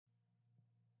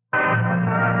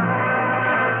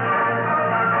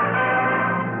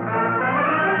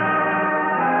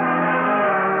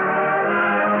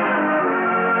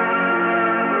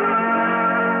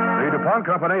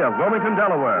Oil Company of Wilmington,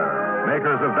 Delaware,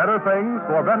 makers of better things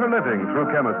for better living through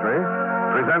chemistry,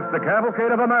 presents the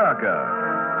Cavalcade of America.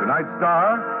 Tonight's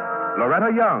star,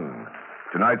 Loretta Young.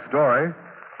 Tonight's story,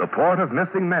 The Port of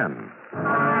Missing Men.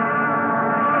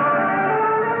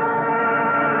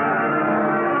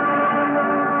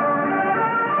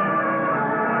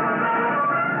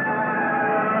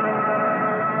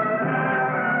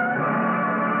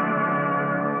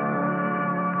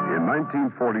 In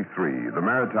 1943, the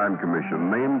Maritime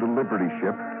Commission named a Liberty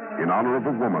ship in honor of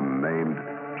a woman named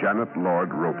Janet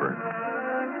Lord Roper.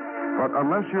 But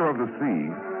unless you're of the sea,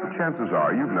 the chances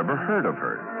are you've never heard of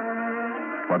her.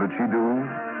 What did she do?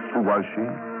 Who was she?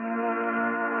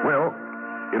 Well,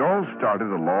 it all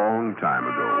started a long time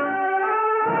ago.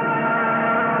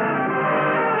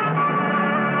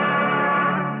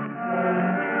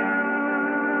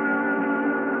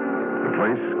 The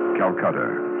place, Calcutta.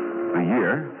 The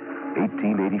year,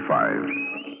 1885.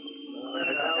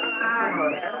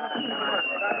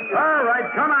 All right,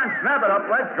 come on, snap it up.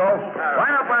 Let's go.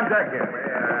 Line up on deck here.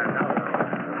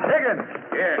 Higgins.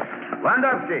 Yes.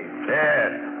 Landowski.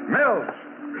 Yes.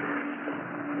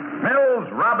 Mills,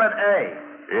 Robert A.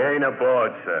 He ain't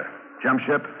aboard, sir. Jump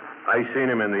ship? I seen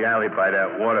him in the alley by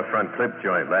that waterfront clip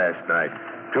joint last night.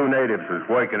 2 natives was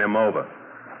working him over.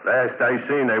 Last I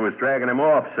seen, they was dragging him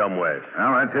off somewhere.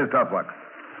 All right, here's tough luck.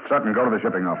 Sutton, go to the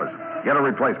shipping office. Get a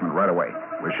replacement right away.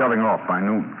 We're shoving off by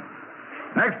noon.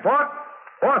 Next port,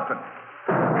 Boston.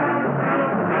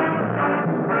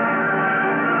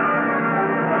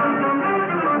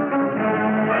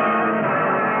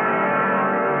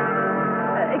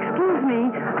 Excuse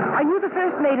me. Are you the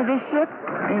first mate of this ship?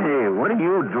 Hey, what are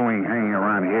you doing hanging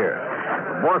around here?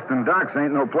 Boston docks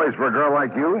ain't no place for a girl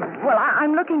like you. Well,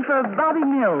 I'm looking for Bobby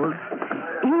Mills.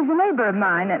 He's a neighbor of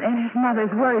mine, and his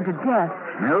mother's worried to death.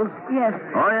 Mills? Yes.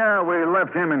 Oh, yeah, we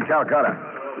left him in Calcutta.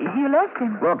 You left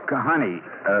him? Look, honey,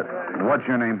 what's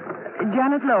your name?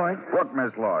 Janet Lord. Look,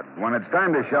 Miss Lord, when it's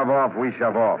time to shove off, we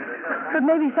shove off. But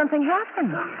maybe something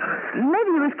happened.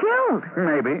 Maybe he was killed.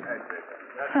 Maybe.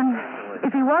 And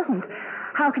if he wasn't,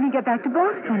 how can he get back to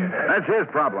Boston? That's his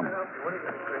problem.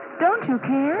 Don't you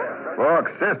care? Look,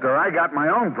 sister, I got my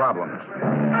own problems.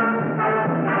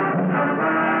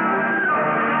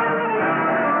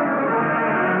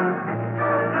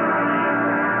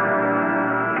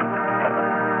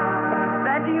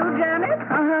 That you, Janet?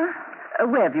 Uh-huh.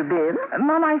 Where have you been?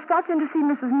 Mom, I stopped in to see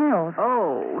Mrs. Mills.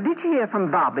 Oh, did you hear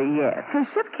from Bobby yet? His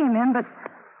ship came in, but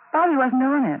Bobby wasn't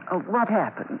on it. Oh, what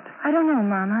happened? I don't know,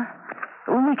 Mama.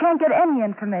 We can't get any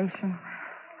information.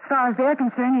 As far as they're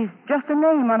concerned, he's just a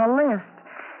name on a list.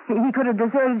 He could have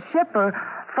deserted ship or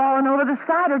fallen over the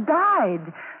side or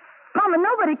died. Mama,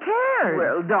 nobody cares.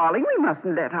 Well, darling, we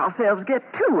mustn't let ourselves get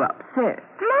too upset.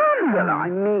 Mama! Well, I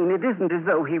mean, it isn't as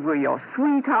though he were your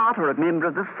sweetheart or a member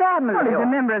of the family. Well, he's a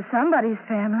member of somebody's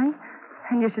family.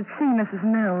 And you should see Mrs.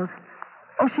 Mills.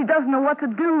 Oh, she doesn't know what to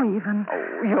do, even.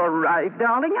 Oh, you're right,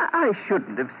 darling. I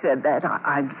shouldn't have said that.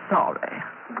 I'm sorry.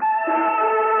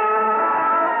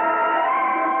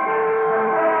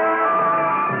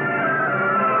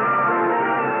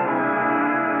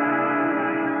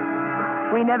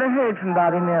 We never heard from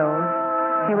Bobby Mills.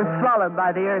 He was swallowed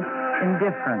by the earth's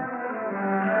indifference.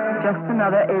 Just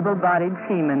another able-bodied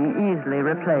seaman, easily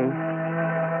replaced.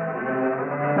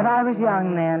 But I was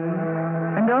young then,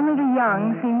 and only the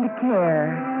young seemed to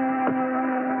care.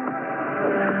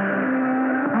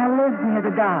 I lived near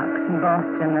the docks in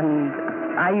Boston, and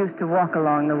I used to walk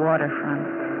along the waterfront,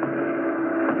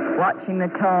 watching the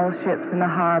tall ships in the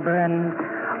harbor and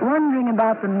wondering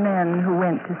about the men who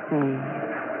went to sea.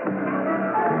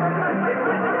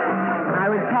 I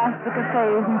would pass the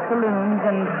cafes and saloons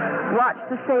and watch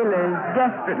the sailors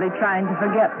desperately trying to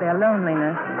forget their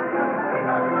loneliness.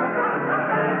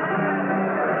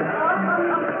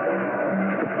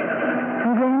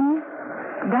 And then,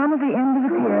 down at the end of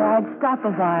the pier, I'd stop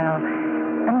a while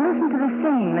and listen to the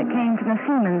singing that came from the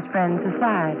Seamen's Friend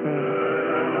Society.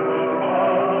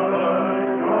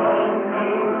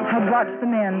 I'd watch the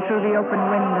men through the open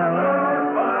window,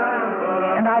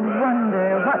 and I'd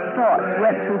wonder what thoughts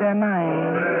went through their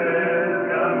minds.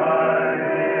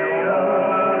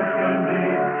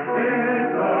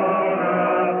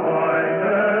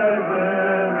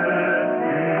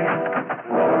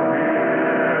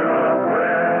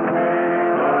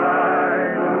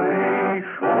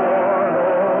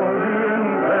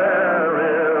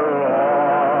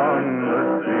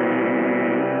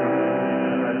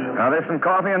 Now, there's some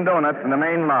coffee and donuts in the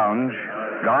main lounge.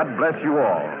 God bless you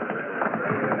all.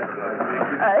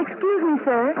 Excuse me,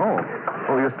 sir.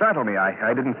 Oh, you startled me.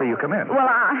 I didn't see you come in. Well,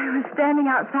 I was standing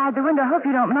outside the window. I hope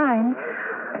you don't mind.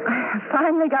 I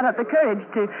finally got up the courage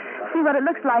to see what it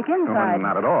looks like inside.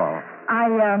 Not at all.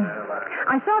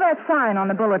 I saw that sign on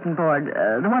the bulletin board,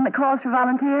 the one that calls for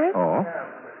volunteers. Oh?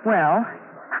 Well,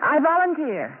 I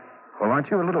volunteer. Well, aren't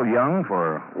you a little young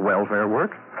for welfare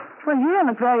work? Well, you don't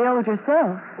look very old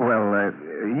yourself. Well,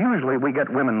 usually we get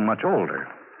women much older.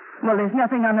 Well, there's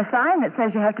nothing on the sign that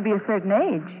says you have to be a certain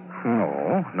age.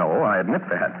 No, I admit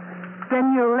that.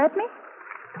 Then you'll let me?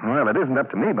 Well, it isn't up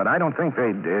to me, but I don't think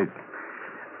they'd...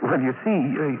 Well, you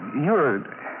see, you're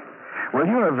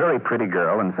a very pretty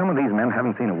girl, and some of these men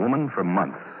haven't seen a woman for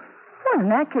months. Well, in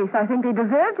that case, I think they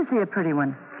deserve to see a pretty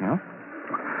one. Yeah?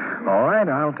 All right,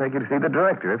 I'll take you to see the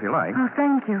director, if you like. Oh,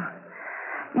 thank you.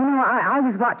 You know, I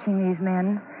was watching these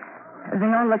men. They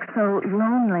all look so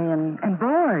lonely and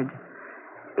bored.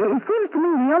 It seems to me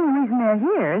the only reason they're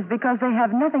here is because they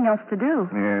have nothing else to do.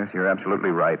 Yes, you're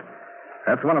absolutely right.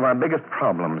 That's one of our biggest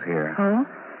problems here. Oh?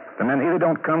 The men either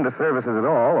don't come to services at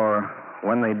all, or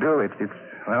when they do, it's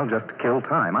just to kill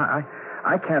time. I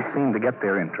can't seem to get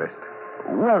their interest.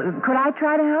 Well, could I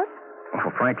try to help?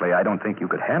 Well, frankly, I don't think you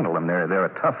could handle them. They're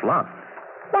a tough lot.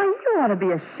 Why, you ought to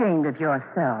be ashamed of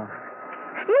yourself.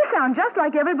 You sound just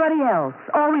like everybody else,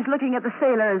 always looking at the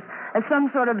sailors as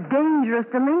some sort of dangerous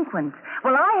delinquent.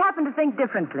 Well, I happen to think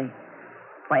differently.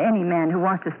 Why, any man who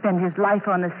wants to spend his life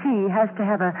on the sea has to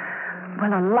have a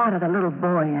lot of the little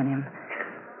boy in him.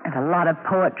 And a lot of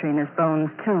poetry in his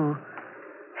bones, too.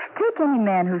 Take any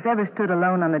man who's ever stood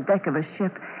alone on the deck of a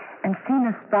ship and seen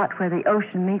a spot where the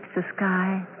ocean meets the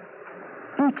sky.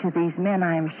 Each of these men,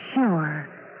 I'm sure,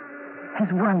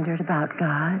 has wondered about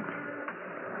God.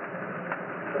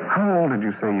 How old did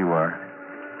you say you are?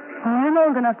 Well, I'm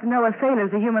old enough to know a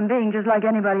sailor's a human being just like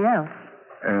anybody else.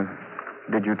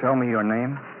 Did you tell me your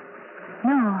name?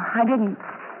 No, I didn't.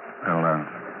 Well,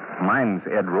 mine's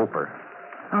Ed Roper.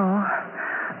 Oh,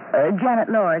 Janet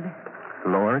Lord.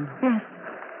 Lord? Yes.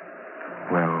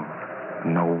 Well,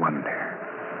 no wonder.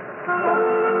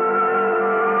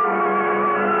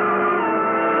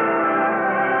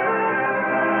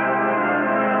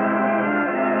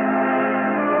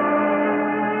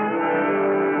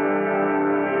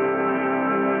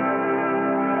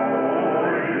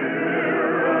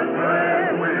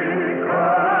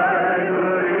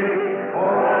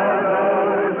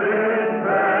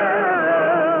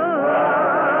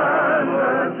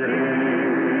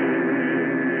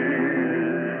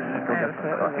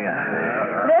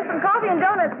 There's some coffee and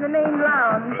donuts in the main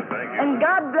lounge. And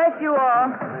God bless you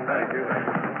all. Thank you.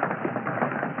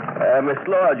 Miss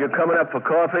Lord, you coming up for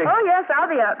coffee? Oh, yes, I'll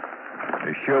be up.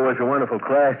 It sure was a wonderful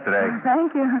class today.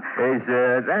 Thank you. Is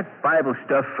that Bible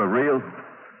stuff for real?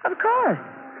 Of course.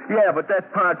 Yeah, but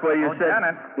that part where you said...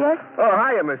 Janet. Yes? Oh,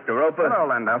 hiya, Mr. Roper. Hello,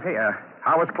 Landauski.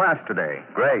 How was class today?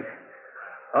 Great.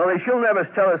 Only she'll never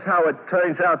tell us how it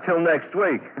turns out till next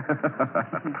week.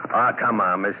 Oh, come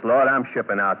on, Miss Lord. I'm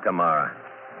shipping out tomorrow.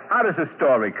 How does the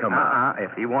story come out?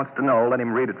 If he wants to know, let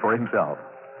him read it for himself.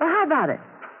 Well, how about it?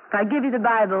 If I give you the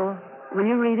Bible, will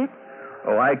you read it?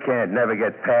 Oh, I can't never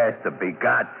get past the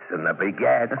begots and the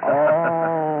begats.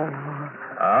 Oh.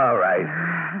 All right.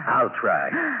 I'll try.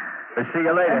 We'll see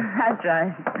you later. That's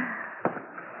right.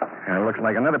 It looks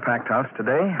like another packed house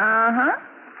today. Uh-huh.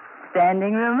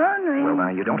 Standing room only. Well, now,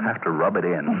 you don't have to rub it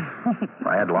in. If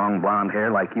I had long blonde hair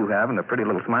like you have and a pretty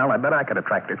little smile, I bet I could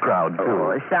attract a crowd, too.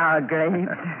 Oh, sour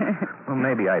grapes. Well,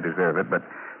 maybe I deserve it, but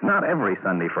not every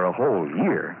Sunday for a whole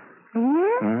year. A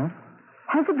year? Hmm?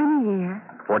 Has it been a year?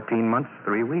 14 months,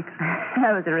 3 weeks.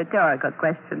 That was a rhetorical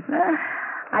question.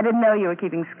 I didn't know you were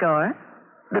keeping score.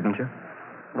 Didn't you?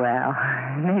 Well,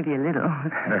 maybe a little.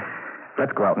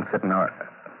 Let's go out and sit on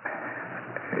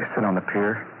the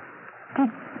pier. Did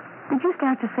you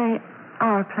start to say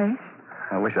our place?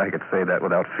 I wish I could say that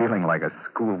without feeling like a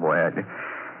schoolboy.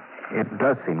 It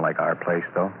does seem like our place,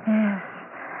 though. Yes.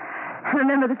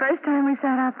 Remember the first time we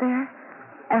sat out there?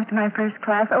 After my first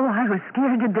class? Oh, I was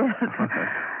scared to death.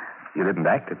 You didn't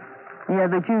act it. Yeah,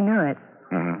 but you knew it.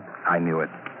 Mm-hmm. I knew it.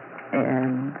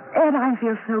 And I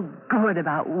feel so good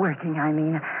about working, I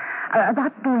mean.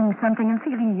 About doing something and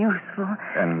feeling useful.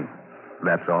 And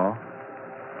that's all?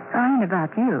 I ain't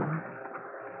about you.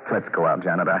 Let's go out,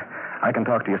 Janet. I can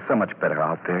talk to you so much better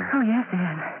out there. Oh, yes,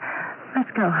 Ed.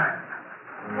 Let's go.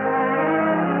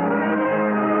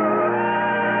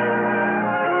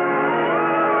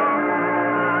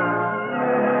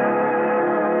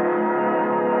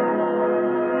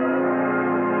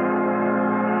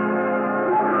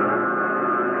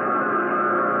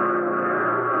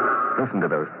 Listen, to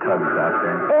those tugs out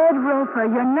there? Ed Roper,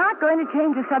 you're not going to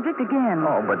change the subject again.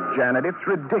 Oh, but Janet, it's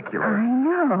ridiculous. I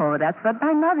know. That's what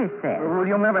my mother said. Well,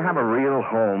 you'll never have a real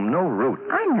home, no roots.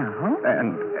 I know.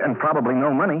 And probably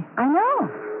no money. I know.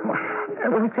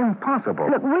 Well, it's impossible.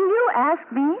 Look, will you ask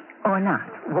me or not?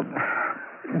 Well,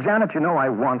 Janet, you know I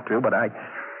want to, but I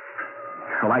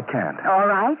can't. All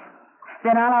right.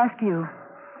 Then I'll ask you.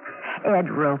 Ed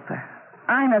Roper,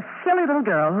 I'm a silly little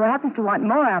girl who happens to want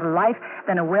more out of life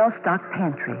than a well-stocked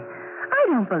pantry. I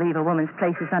don't believe a woman's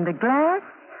place is under glass.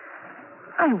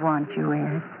 I want you,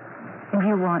 Ed. And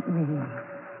you want me.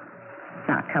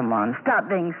 Now, come on. Stop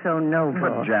being so noble.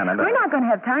 But, Janet, we're not going to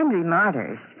have time to be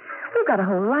martyrs. We've got a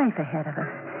whole life ahead of us.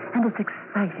 And it's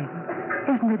exciting.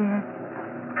 Isn't it, Ed?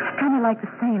 Kind of like the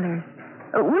sailors.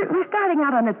 We're starting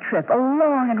out on a trip, a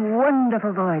long and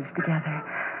wonderful voyage together.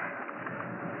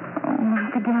 Oh,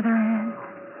 together, Ed.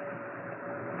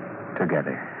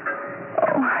 Together.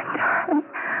 Oh, my darling.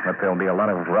 But there'll be a lot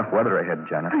of rough weather ahead,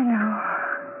 Janet. I know.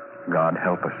 God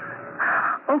help us.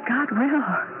 Oh, God will.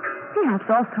 He helps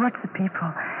all sorts of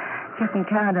people. You can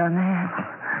count on that.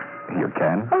 You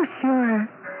can? Oh, sure.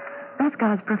 That's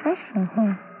God's profession.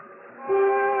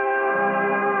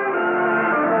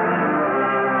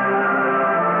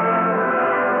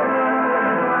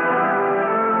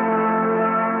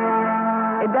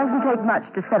 It doesn't take much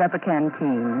to set up a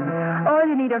canteen. All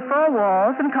you need are 4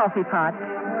 walls and coffee pots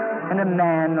and a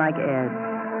man like Ed.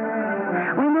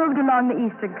 We moved along the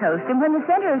eastern coast, and when the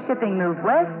center of shipping moved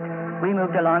west, we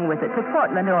moved along with it to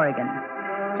Portland, Oregon.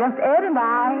 Just Ed and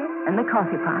I and the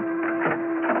coffee pot.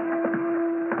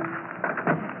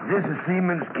 This is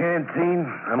Seaman's Canteen.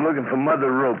 I'm looking for Mother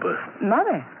Roper.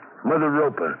 Mother? Mother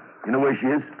Roper. You know where she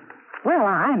is? Well,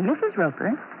 I'm Mrs.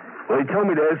 Roper. Well, he told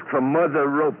me to ask for Mother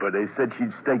Roper. They said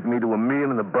she'd stake me to a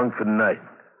meal in the bunk for the night.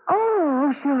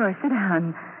 Oh, sure. Sit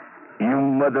down. You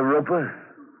Mother Roper?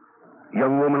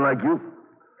 Young woman like you?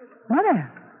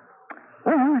 Mother?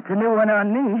 Well, it's a new one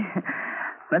on me.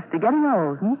 Must be getting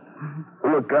old,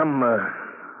 Look, I'm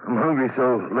hungry,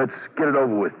 so let's get it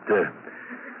over with.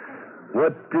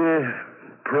 What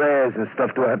prayers and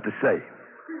stuff do I have to say?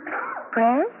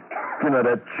 Prayers? You know,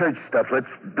 that church stuff. Let's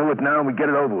do it now and we get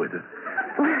it over with.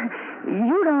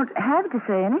 You don't have to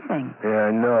say anything. Yeah,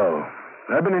 I know.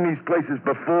 I've been in these places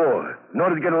before. In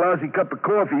order to get a lousy cup of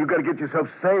coffee, you got to get yourself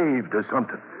saved or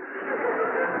something.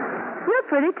 You're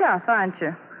pretty tough, aren't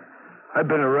you? I've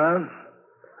been around.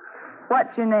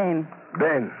 What's your name?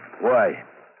 Ben. Why?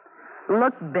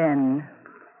 Look, Ben,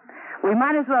 we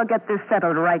might as well get this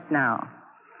settled right now.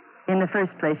 In the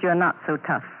first place, you're not so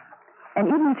tough. And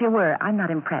even if you were, I'm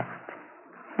not impressed.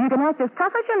 You can act as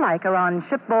tough as you like around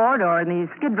shipboard or in these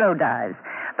Skid Row dives.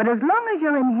 But as long as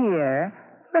you're in here,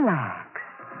 relax.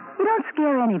 You don't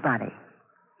scare anybody.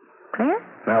 Clear?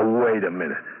 Now, wait a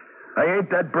minute. I ain't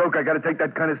that broke. I got to take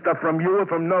that kind of stuff from you or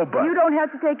from nobody. You don't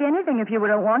have to take anything if you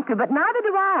don't want to, but neither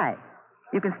do I.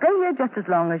 You can stay here just as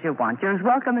long as you want. You're as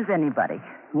welcome as anybody.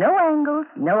 No angles,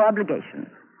 no obligations.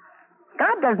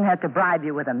 God doesn't have to bribe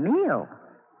you with a meal.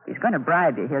 If he's going to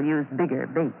bribe you, he'll use bigger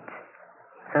bait.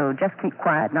 So just keep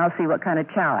quiet, and I'll see what kind of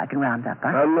chow I can round up,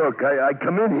 huh? Now, look, I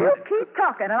come in here... You keep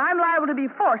talking, and I'm liable to be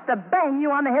forced to bang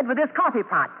you on the head with this coffee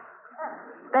pot.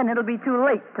 Then it'll be too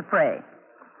late to pray.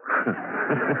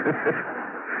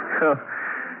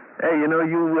 Hey, you know,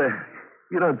 you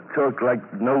don't talk like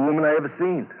no woman I ever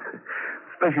seen.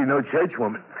 Especially no church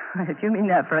woman. If you mean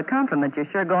that for a compliment, you're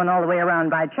sure going all the way around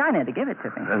by China to give it to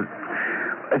me.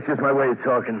 That's just my way of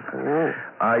talking. Oh.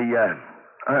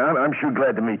 I'm sure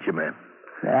glad to meet you, ma'am.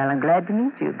 Well, I'm glad to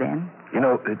meet you, Ben. You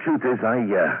know, the truth is, I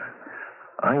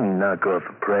knock off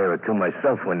a prayer or two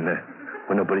myself when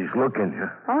nobody's looking.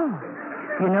 Oh,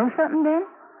 you know something, Ben?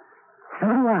 So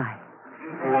do I.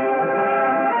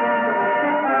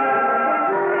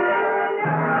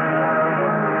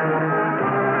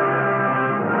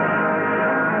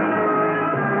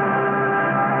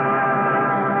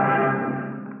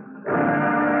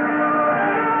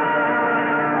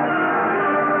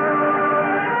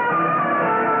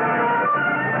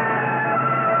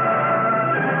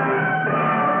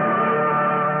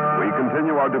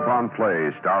 Our DuPont play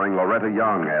starring Loretta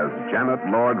Young as Janet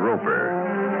Lord Roper.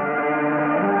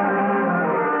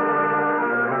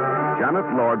 Janet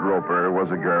Lord Roper was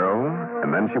a girl,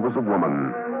 and then she was a woman.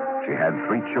 She had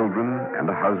 3 children and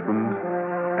a husband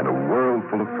and a world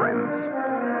full of friends.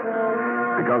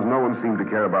 Because no one seemed to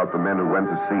care about the men who went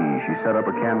to sea, she set up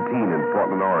a canteen in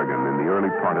Portland, Oregon in the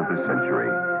early part of this century.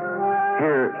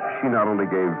 Here, she not only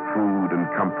gave food and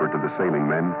comfort to the sailing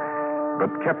men, but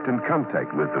kept in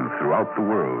contact with them throughout the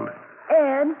world.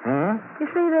 Ed, you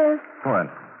see this? What?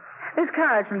 This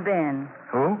card from Ben.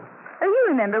 Who? You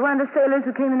remember one of the sailors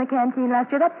who came in the canteen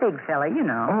last year? That big fella, you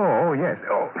know. Oh, yes.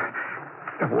 Oh,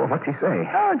 well, what's he say?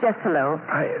 Oh, just hello.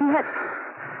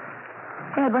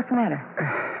 Ed, what's the matter?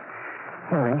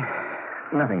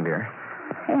 Nothing, dear.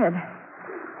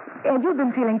 Ed, you've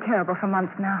been feeling terrible for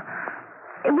months now.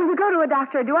 Will you go to a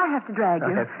doctor, or do I have to drag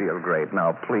you? I feel great.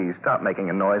 Now, please, stop making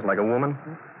a noise like a woman.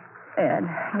 Ed,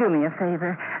 do me a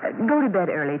favor. Go to bed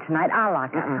early tonight. I'll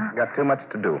lock up. Huh? Got too much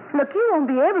to do. Look, you won't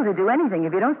be able to do anything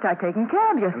if you don't start taking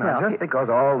care of yourself. Now, just because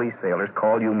all these sailors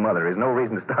call you mother is no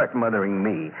reason to start mothering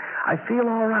me. I feel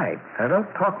all right. Now, don't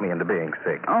talk me into being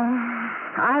sick. Oh,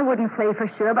 I wouldn't say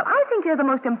for sure, but I think you're the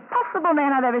most impossible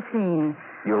man I've ever seen.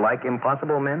 You like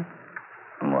impossible men?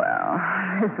 Well,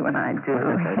 this one I do.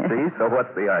 See? So what's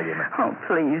the argument? Oh,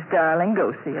 please, darling,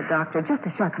 go see a doctor just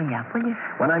to shut me up, will you?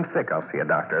 When I'm sick, I'll see a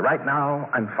doctor. Right now,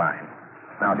 I'm fine.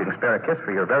 Now, if you can spare a kiss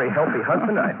for your very healthy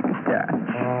husband,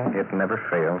 it never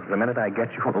fails. The minute I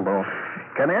get you alone.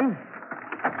 Come in.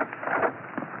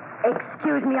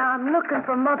 Excuse me, I'm looking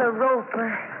for Mother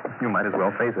Roper. You might as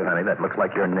well face it, honey. That looks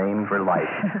like your name for life.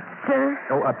 Sir?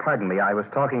 Oh, pardon me. I was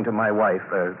talking to my wife,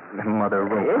 Mother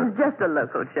Roper. It's just a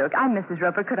local joke. I'm Mrs.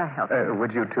 Roper. Could I help you?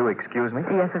 Would you two excuse me?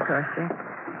 Yes, of course, sir.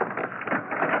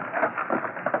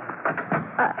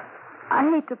 I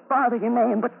hate to bother your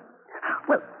name, but,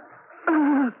 well...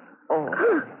 Oh,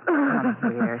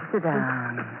 come here. Sit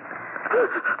down.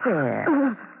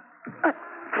 There.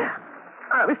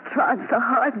 I was trying so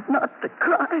hard not to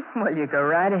cry. Well, you go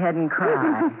right ahead and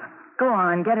cry. Go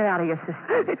on, get it out of your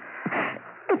system.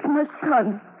 It's my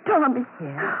son, Tommy.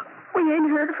 Yeah? We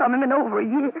ain't heard from him in over a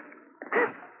year.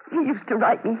 He used to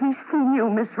write me he's seen you,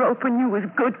 Miss Roper, and you was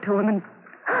good to him, and...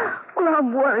 Well,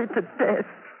 I'm worried to death.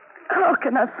 How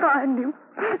can I find him?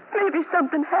 Maybe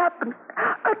something happened.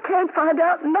 I can't find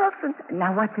out nothing.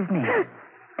 Now, what's his name?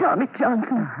 Tommy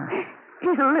Johnson.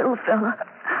 He's a little fella.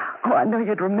 Oh, I know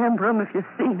you'd remember him if you'd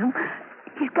seen him.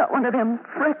 He's got one of them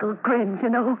freckled grins, you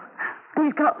know. And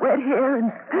he's got red hair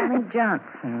and... Tommy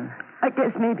Johnson. I guess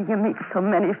maybe you meet so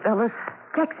many fellas.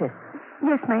 Texas.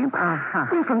 Yes, ma'am. Uh-huh.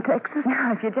 We're from Texas.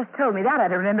 Now, if you just told me that, I'd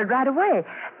have remembered right away.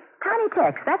 Tiny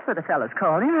Tex, that's what the fellas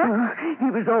called him, huh? He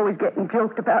was always getting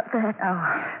joked about that.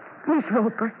 Oh. Miss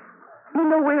Roper, you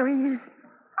know where he is?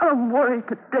 I'm worried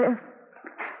to death.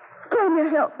 Can you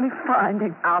help me find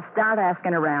him? I'll start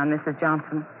asking around, Mrs.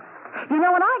 Johnson. You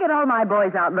know, when I get all my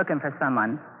boys out looking for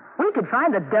someone, we could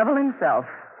find the devil himself.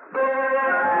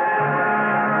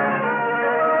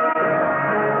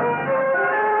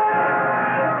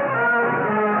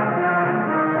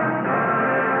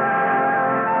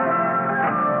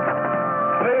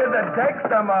 Clear the decks.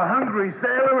 I'm a hungry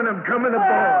sailor, and I'm coming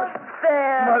aboard.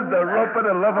 Ben. Mother Roper,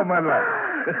 the love of my life.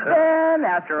 Ben,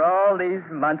 after all these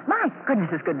months, my goodness,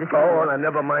 it's good to see you. Oh, now,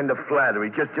 never mind the flattery.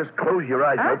 Just close your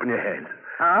eyes and open your hands.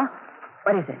 Huh?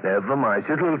 What is it? Never mind. It's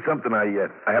just a little something I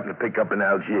happened to pick up in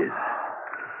Algiers.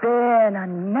 Ben, a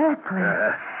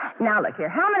necklace. Now, look here.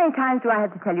 How many times do I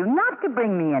have to tell you not to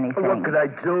bring me anything? What could I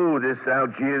do? This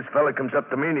Algiers fella comes up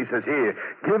to me and he says, "Here,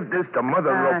 give this to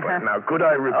Mother Roper." Now, could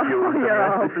I refuse? Oh, you're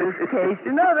a hopeless case.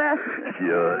 You know that.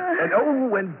 Sure.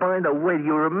 And by the way, do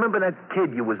you remember that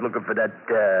kid you was looking for, that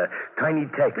Tiny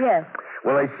Tex? Yes.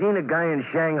 Well, I seen a guy in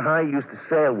Shanghai used to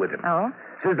sail with him. Oh?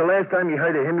 Says the last time you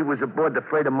heard of him, he was aboard the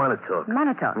freighter Montauk.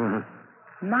 Montauk.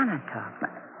 Mm-hmm. Montauk.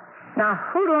 Now,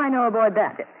 who do I know aboard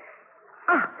that?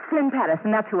 Slim Patterson.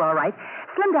 That's who, all right.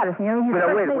 Slim Patterson, you know, he's...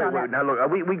 Wait. Now, look, are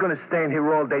we going to stand here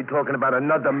all day talking about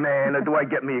another man, or do I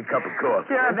get me a cup of coffee?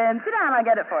 Sure, Ben. Sit down. I'll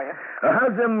get it for you.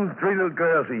 How's them three little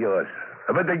girls of yours?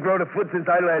 I bet they grown a foot since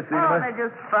I last seen them. Oh, they're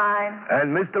just fine.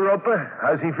 And Mr. Roper,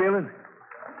 how's he feeling?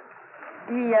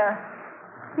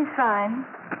 He's fine.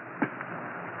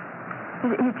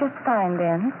 He's just fine,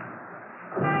 Ben.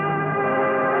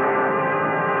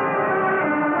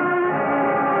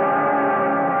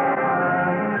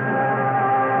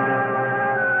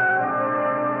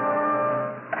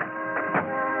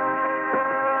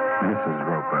 Mrs.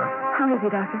 Roper, How is he,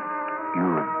 Doctor?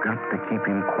 you've got to keep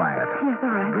him quiet. Yes, all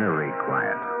right. Very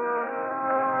quiet.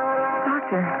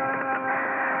 Doctor,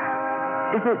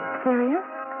 is it serious?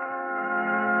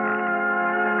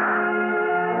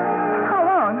 How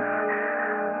long?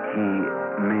 He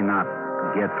may not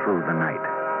get through the night.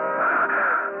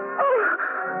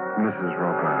 Mrs.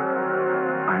 Roper,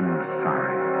 I'm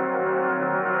sorry.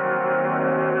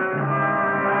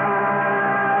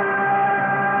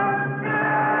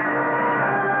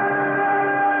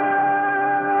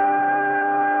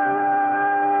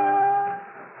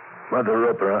 Mother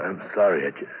Roper, I'm sorry.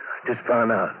 I just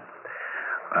found out.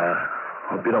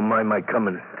 Hope you don't mind my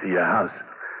coming to your house.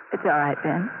 It's all right,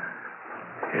 Ben.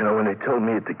 You know, when they told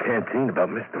me at the canteen about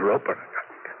Mr. Roper,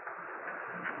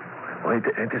 Well, ain't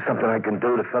there something I can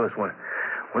do? The fellas wanted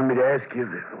me to ask you if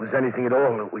there was anything at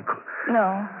all that we could...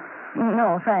 No,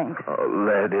 thanks. Oh,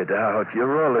 let it out.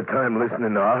 You're all the time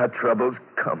listening to our troubles.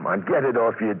 Come on, get it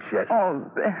off your chest. Oh,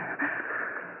 Ben,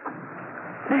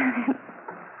 it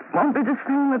won't be the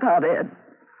same without Ed.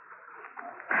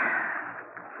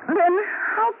 Ben,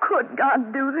 how could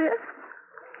God do this?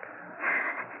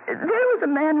 There was a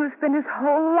man who spent his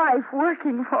whole life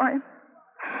working for him.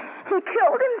 He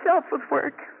killed himself with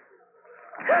work.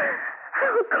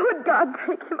 How could God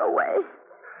take him away?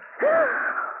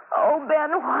 Oh,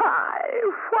 Ben, why?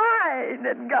 Why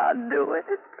did God do it?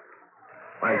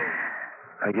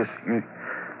 I guess you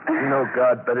know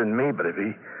God better than me, but if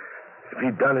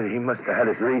he'd done it, he must have had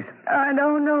his reason. I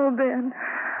don't know, Ben.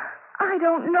 I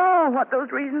don't know what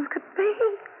those reasons could be.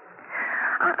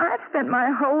 I've spent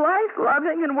my whole life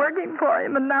loving and working for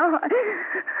him, and now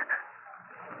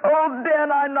Oh,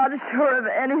 Ben, I'm not sure of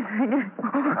anything.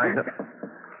 I know.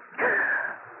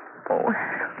 Oh,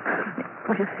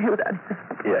 will you see what I said?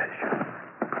 Yeah, sure.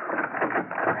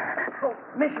 Oh,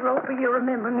 Miss Roper, you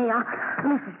remember me.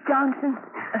 Mrs. Johnson.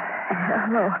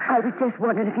 Hello. I was just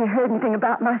wondering if you heard anything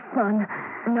about my son.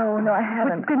 No, I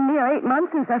haven't. It's been near 8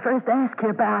 months since I first asked you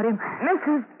about him.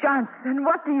 Mrs. Johnson,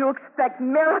 what do you expect?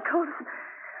 Miracles?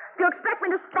 Do you expect me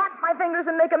to snap my fingers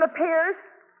and make him appear?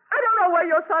 I don't know where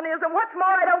your son is, and what's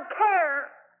more, I don't care.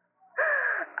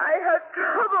 I have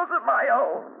troubles of my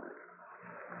own.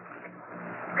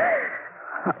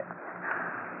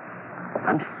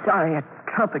 I'm sorry I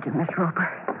troubled you, Miss Roper.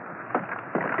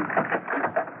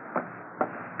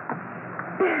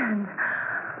 Ben,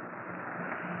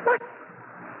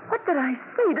 what did I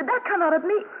say? Did that come out of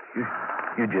me?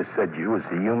 You just said you was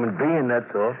a human being,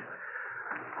 that's all.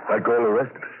 Like all the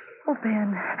rest of us. Oh,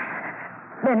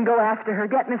 Ben, go after her.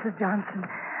 Get Mrs. Johnson.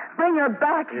 Bring her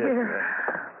back here.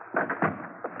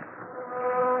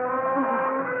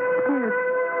 Oh, dear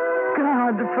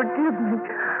God, forgive me.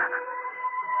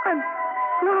 I'm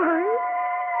sorry.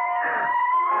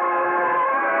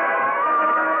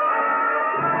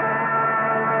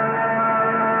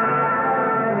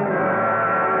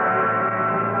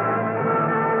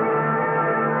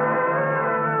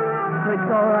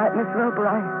 It's all right, Miss Roper.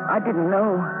 I didn't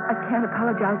know. I can't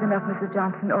apologize enough, Mrs.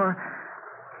 Johnson, or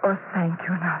thank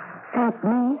you enough. Thank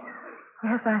me?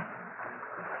 Yes,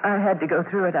 I had to go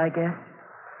through it, I guess.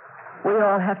 We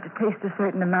all have to taste a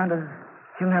certain amount of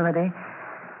humility.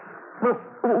 Well,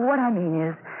 what I mean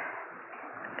is,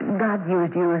 God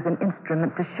used you as an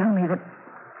instrument to show me that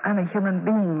I'm a human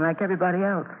being like everybody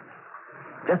else.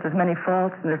 Just as many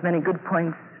faults and as many good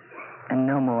points, and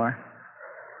no more.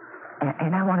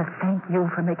 And I want to thank you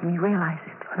for making me realize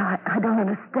it. Well, I don't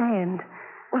understand.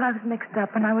 Well, I was mixed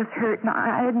up and I was hurt and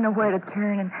I didn't know where to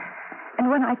turn. And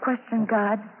when I questioned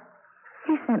God,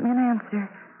 he sent me an answer.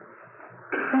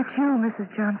 That's you, Mrs.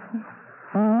 Johnson.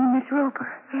 Miss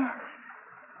Roper. Yes.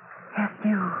 Yes,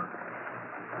 you.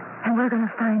 And we're going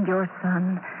to find your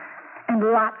son and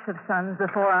lots of sons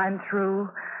before I'm through.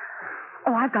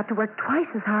 Oh, I've got to work twice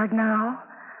as hard now.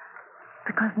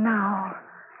 Because now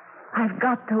I've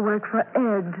got to work for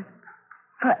Ed.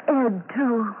 For Ed,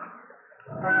 too.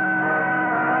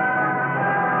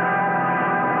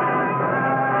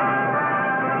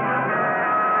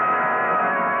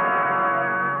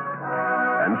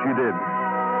 And she did.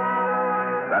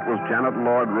 That was Janet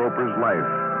Lord Roper's life.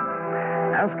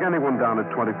 Ask anyone down at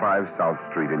 25 South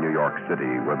Street in New York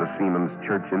City, where the Seamen's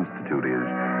Church Institute is.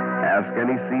 Ask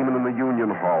any seaman in the union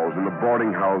halls, in the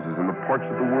boarding houses, in the ports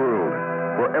of the world,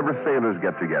 wherever sailors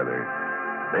get together.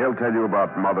 They'll tell you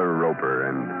about Mother Roper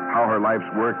and how her life's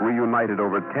work reunited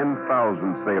over 10,000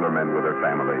 sailormen with their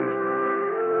families.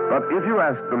 But if you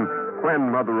ask them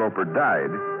when Mother Roper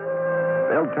died,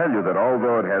 they'll tell you that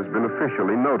although it has been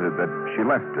officially noted that she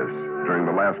left us during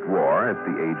the last war at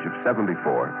the age of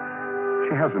 74,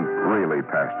 she hasn't really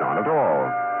passed on at all.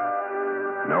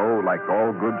 No, like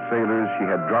all good sailors, she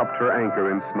had dropped her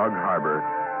anchor in Snug Harbor.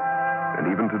 And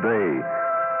even today,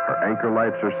 her anchor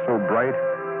lights are so bright,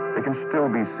 they can still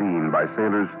be seen by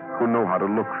sailors who know how to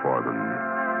look for them.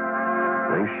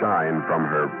 They shine from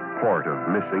her port of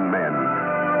missing men.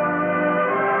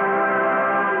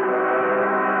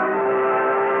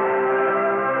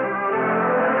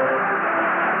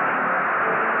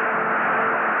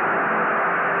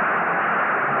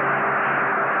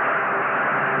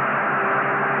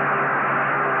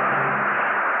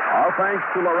 Our thanks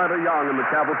to Loretta Young and the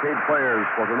Cavalcade Players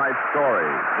for tonight's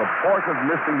story, The Port of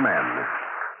Missing Men.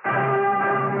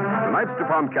 Tonight's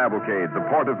DuPont Cavalcade, The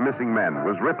Port of Missing Men,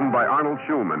 was written by Arnold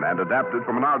Schumann and adapted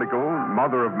from an article,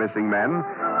 Mother of Missing Men,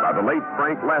 by the late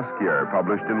Frank Laskier,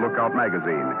 published in Lookout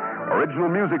Magazine. Original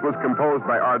music was composed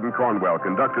by Arden Cornwell,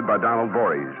 conducted by Donald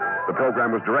Voorhees. The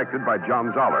program was directed by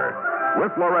John Zoller.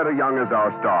 With Loretta Young as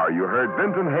our star, you heard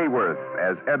Vinton Hayworth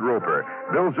as Ed Roper,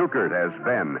 Bill Zuckert as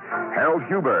Ben, Harold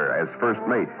Huber as First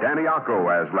Mate, Danny Ocko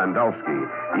as Landowski,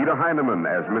 Ida Heineman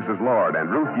as Mrs. Lord,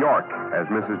 and Ruth York as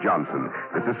Mrs. Johnson.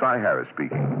 This is Cy Harris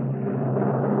speaking.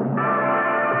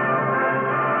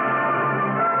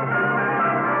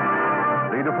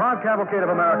 The DuPont Cavalcade of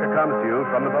America comes to you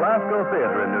from the Belasco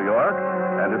Theater in New York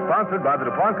and is sponsored by the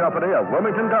DuPont Company of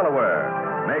Wilmington, Delaware,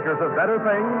 makers of better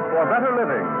things for better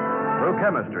living through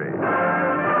chemistry.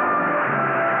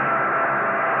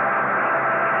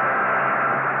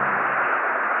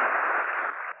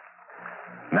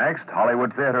 Next,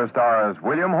 Hollywood Theater stars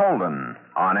William Holden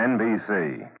on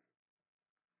NBC.